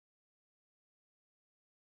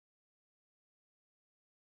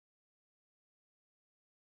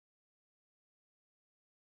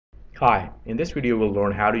Hi, in this video we'll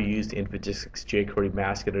learn how to use the Infogesics jQuery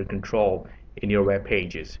mask editor control in your web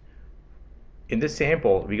pages. In this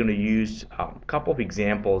sample, we're going to use a couple of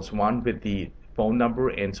examples, one with the phone number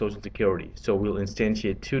and social security. So we'll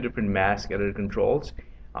instantiate two different mask editor controls,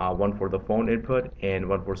 one for the phone input and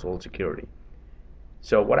one for social security.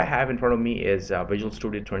 So what I have in front of me is Visual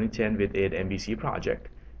Studio 2010 with an MVC project.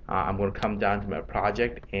 I'm going to come down to my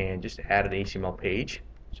project and just add an HTML page.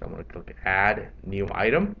 So I'm going to click Add New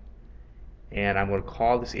Item. And I'm going to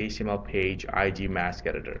call this HTML page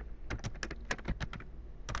igMaskEditor.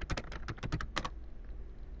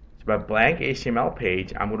 So by blank HTML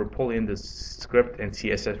page, I'm going to pull in the script and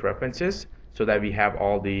CSS references so that we have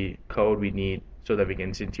all the code we need so that we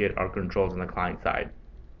can instantiate our controls on the client side.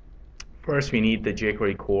 First, we need the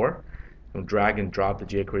jQuery core. We'll drag and drop the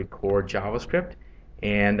jQuery core JavaScript,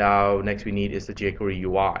 and next we need is the jQuery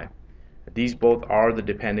UI. These both are the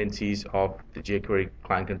dependencies of the jQuery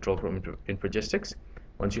client control from Infogesics.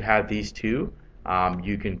 Once you have these two,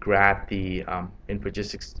 you can grab the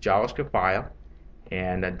Infogesics JavaScript file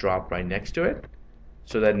and drop right next to it.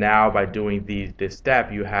 So that now by doing this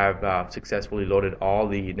step, you have successfully loaded all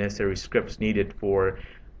the necessary scripts needed for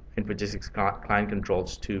Infogesics client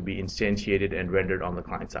controls to be instantiated and rendered on the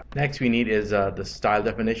client side. Next we need is the style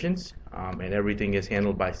definitions, and everything is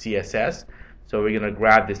handled by CSS. So we're going to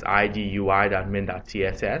grab this igui.min.css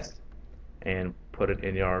and put it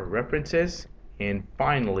in your references. And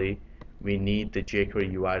finally, we need the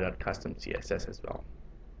jQuery UI.custom CSS as well.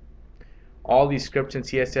 All these scripts and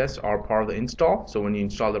CSS are part of the install. So when you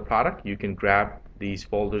install the product, you can grab these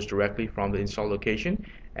folders directly from the install location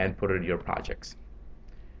and put it in your projects.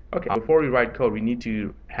 Okay, before we write code, we need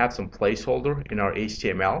to have some placeholder in our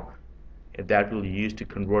HTML that we'll use to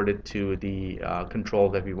convert it to the control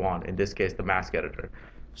that we want, in this case the mask editor.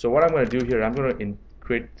 So what I'm going to do here, I'm going to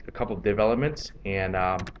create a couple of developments, and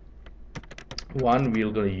one we're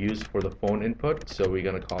going to use for the phone input, so we're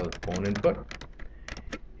going to call it phone input,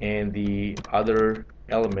 and the other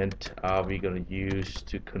element we're going to use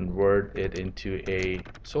to convert it into a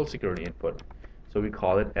social security input, so we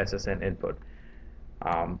call it SSN input.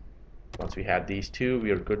 Once we have these two,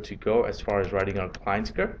 we are good to go as far as writing our client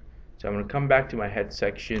script. So I'm going to come back to my head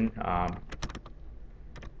section,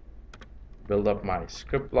 build up my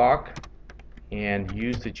script block, and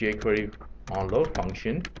use the jQuery onload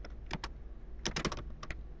function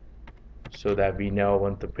so that we know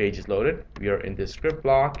when the page is loaded, we are in this script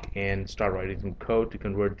block, and start writing some code to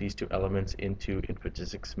convert these two elements into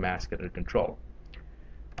Infogesics mask editor control.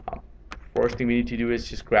 First thing we need to do is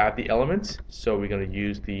just grab the elements. So we're going to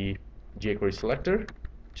use the jQuery selector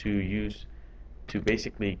to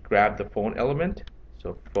basically grab the phone element,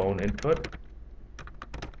 so phone input,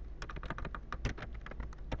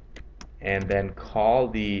 and then call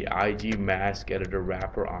the igMaskEditor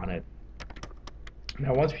wrapper on it.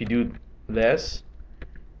 Now once we do this,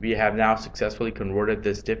 we have now successfully converted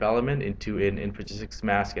this div element into an Infogesics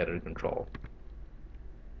mask editor control.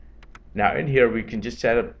 Now in here we can just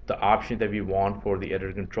set up the option that we want for the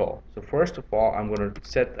editor control. So first of all, I'm going to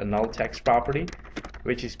set a null text property,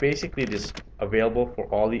 which is basically just available for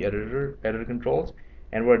all the editor controls,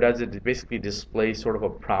 and what it does is it basically displays sort of a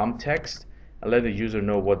prompt text and let the user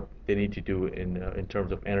know what they need to do in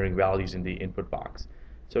terms of entering values in the input box.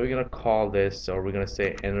 So we're going to call this, or we're going to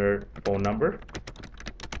say enter phone number.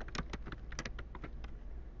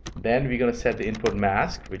 Then we're going to set the input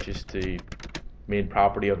mask, which is the main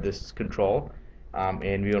property of this control,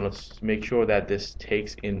 and we're going to make sure that this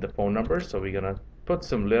takes in the phone number. So we're going to put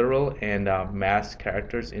some literal and mask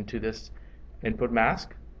characters into this input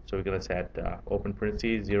mask. So we're going to set open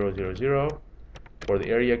parentheses 000 for the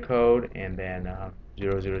area code, and then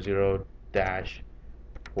 000 dash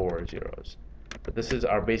 4 zeros. But this is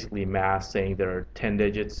our basically mask saying there are 10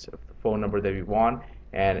 digits of the phone number that we want,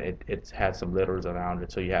 and it has some letters around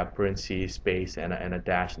it. So you have parentheses, space, and a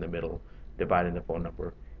dash in the middle dividing the phone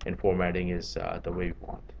number, and formatting is the way we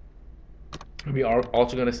want. We are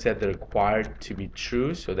also going to set the required to be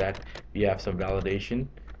true so that we have some validation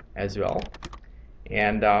as well.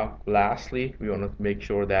 And lastly, we want to make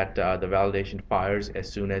sure that the validation fires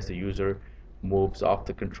as soon as the user moves off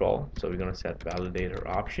the control. So we're going to set validator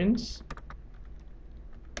options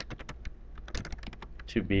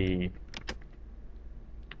to be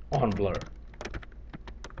on blur.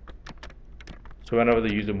 So whenever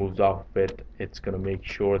the user moves off of it, it's going to make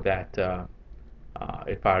sure that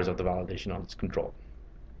it fires out the validation on its control.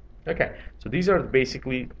 Okay, so these are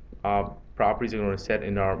basically properties we're going to set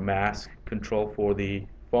in our mask control for the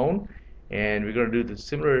phone, and we're going to do the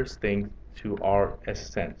similar thing to our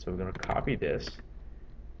SSN. So we're going to copy this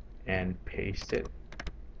and paste it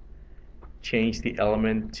change the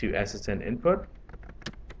element to SSN input,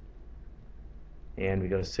 and we're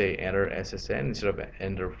going to say enter SSN instead of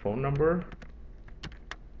enter phone number,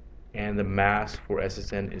 and the mask for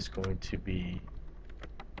SSN is going to be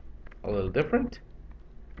a little different.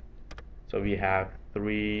 So we have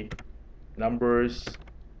 3 numbers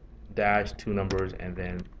dash 2 numbers and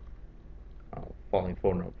then following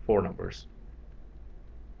 4 numbers.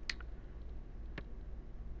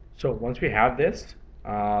 So once we have this,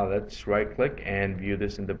 let's right click and view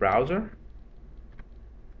this in the browser.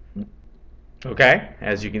 Okay,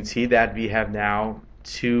 as you can see that we have now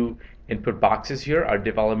 2 input boxes here. Our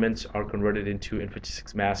div elements are converted into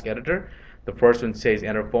igMaskEditor. The first one says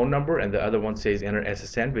enter phone number and the other one says enter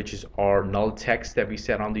SSN, which is our null text that we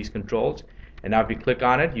set on these controls. And now if we click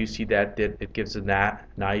on it, you see that it gives a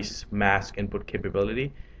nice mask input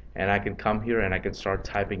capability, and I can come here and I can start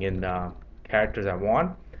typing in characters I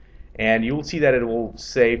want, and you will see that it will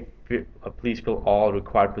say please fill all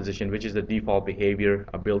required position, which is the default behavior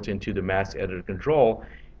built into the mask editor control.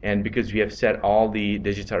 And because we have set all the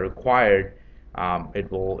digits are required,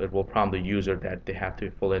 it will prompt the user that they have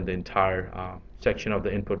to fill in the entire section of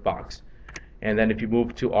the input box. And then if you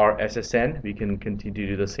move to our SSN, we can continue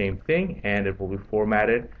to do the same thing, and it will be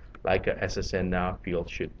formatted like a SSN field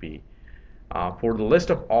should be. For the list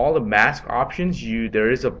of all the mask options,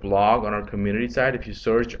 there is a blog on our community site. If you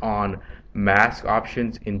search on mask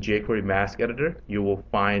options in jQuery Mask Editor, you will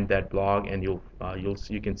find that blog, and you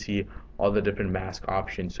can see all the different mask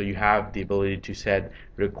options. So you have the ability to set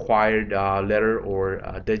required letter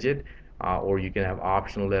or digit, or you can have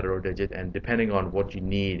optional letter or digit, and depending on what you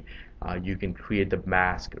need, you can create the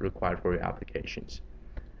mask required for your applications.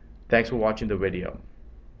 Thanks for watching the video.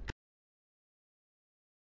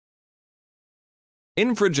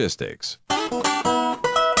 Infragistics.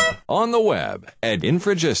 On the web at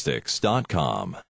infragistics.com.